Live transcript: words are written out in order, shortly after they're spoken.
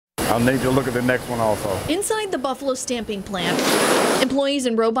I'll need to look at the next one also. Inside the Buffalo stamping plant, employees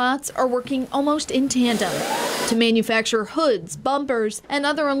and robots are working almost in tandem to manufacture hoods, bumpers, and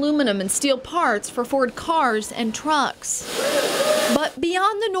other aluminum and steel parts for Ford cars and trucks. But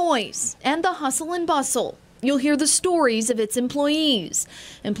beyond the noise and the hustle and bustle, you'll hear the stories of its employees.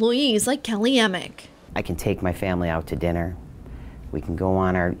 Employees like Kelly Emick. I can take my family out to dinner. We can go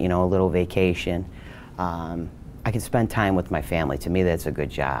on our, a little vacation. I can spend time with my family. To me, that's a good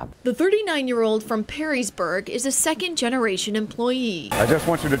job. The 39-year-old from Perrysburg is a second-generation employee. I just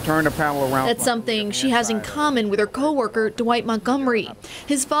want you to turn the panel around. That's something she has in common with her coworker, Dwight Montgomery.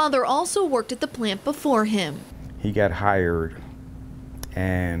 His father also worked at the plant before him. He got hired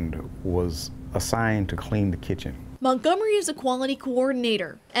and was assigned to clean the kitchen. Montgomery is a quality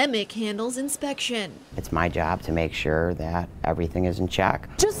coordinator. Emick handles inspection. It's my job to make sure that everything is in check.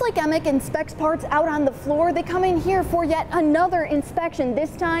 Just like Emick inspects parts out on the floor, they come in here for yet another inspection.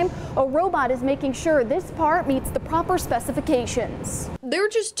 This time, a robot is making sure this part meets the proper specifications. They're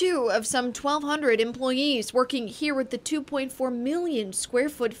just two of some 1,200 employees working here at the 2.4 million square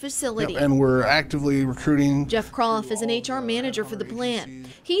foot facility. And we're actively recruiting. Jeff Croft is an HR manager for the plant.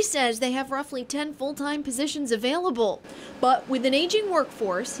 He says they have roughly 10 full-time positions available. But with an aging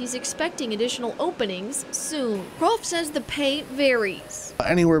workforce, he's expecting additional openings soon. Croft says the pay varies.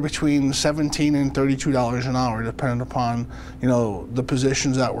 Anywhere between $17 and $32 an hour, depending upon, the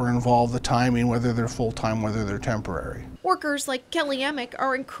positions that were involved, the timing, whether they're full-time, whether they're temporary. Workers like Kelly Emick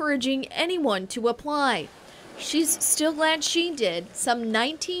are encouraging anyone to apply. She's still glad she did some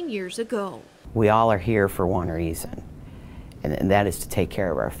 19 years ago. We all are here for one reason, and that is to take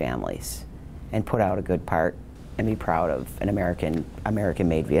care of our families and put out a good part and be proud of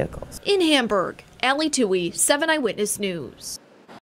American-made vehicles. In Hamburg, Allie Toohey, 7 Eyewitness News.